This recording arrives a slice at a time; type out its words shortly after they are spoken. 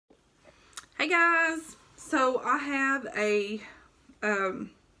Hey guys, so I have a, I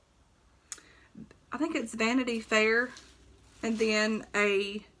think it's Vanity Fair, and then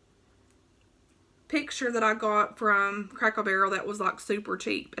a picture that I got from Cracker Barrel that was like super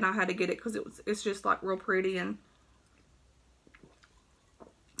cheap, and I had to get it because it's just like real pretty, and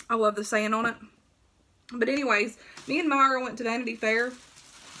I love the saying on it. But anyways, me and Myra went to Vanity Fair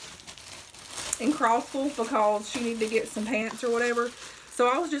in Crossville because she needed to get some pants or whatever. So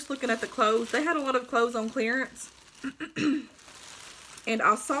I was just looking at the clothes. They had a lot of clothes on clearance. And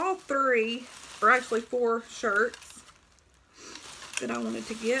I saw 3, or actually 4 shirts that I wanted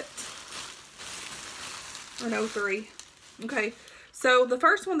to get. Or no, 3. Okay, so the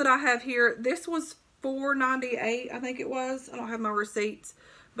first one that I have here, this was $4.98, I think it was. I don't have my receipts,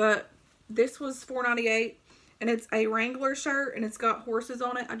 but this was $4.98, and it's a Wrangler shirt, and it's got horses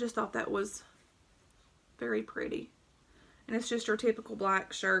on it. I just thought that was very pretty. And it's just your typical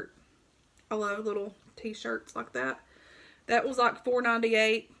black shirt. I love little t-shirts like that. That was like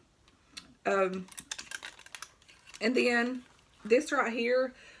 $4.98. And then this right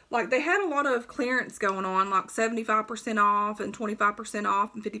here, like they had a lot of clearance going on, like 75% off and 25%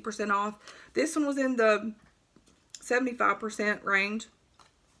 off and 50% off. This one was in the 75% range.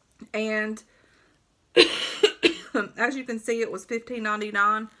 And as you can see, it was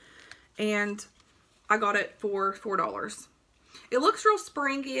 $15.99, and I got it for $4. It looks real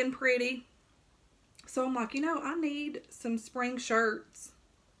springy and pretty. So I'm like, you know, I need some spring shirts.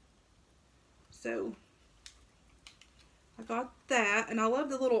 So I got that, and I love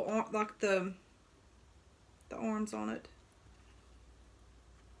the little, like the arms on it.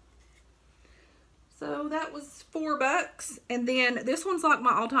 So that was $4. And then this one's like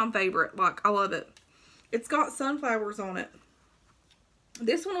my all-time favorite. Like, I love it. It's got sunflowers on it.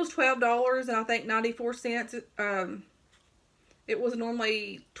 This one was $12 and I think 94 cents. It was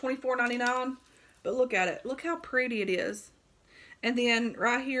normally $24.99, but look at it. Look how pretty it is. And then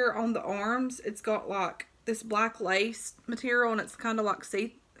right here on the arms, it's got like this black lace material, and it's kind of like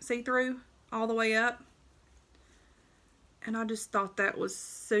see-through all the way up. And I just thought that was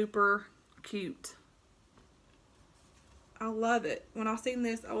super cute. I love it. When I seen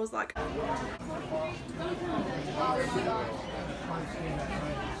this, I was like,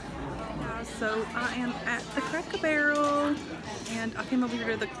 so I am at the Cracker Barrel, and I came over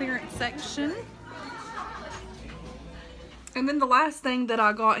here to the clearance section. And then the last thing that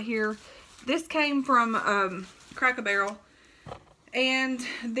I got here, this came from Cracker Barrel, and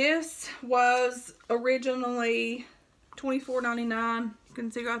this was originally $24.99. You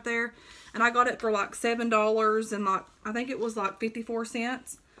can see right there, and I got it for like $7, and like I think it was like 54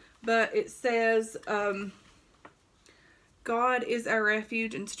 cents. But it says, God is our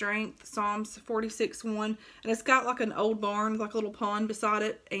refuge and strength, Psalms 46:1. And it's got like an old barn, like a little pond beside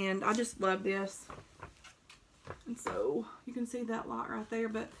it. And I just love this. And so you can see that light right there.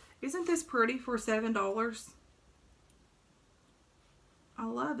 But isn't this pretty for $7? I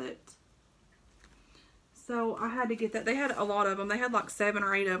love it. So I had to get that. They had a lot of them. They had like 7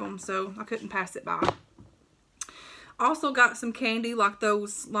 or 8 of them. So I couldn't pass it by. Also got some candy, like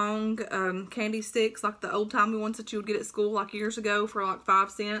those long candy sticks, like the old-timey ones that you would get at school like years ago for like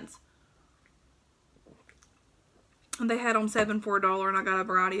 5 cents. And they had them 7 for $1, and I got a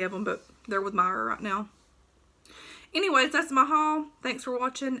variety of them, but they're with Myra right now. Anyways, that's my haul. Thanks for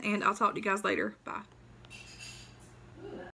watching, and I'll talk to you guys later. Bye.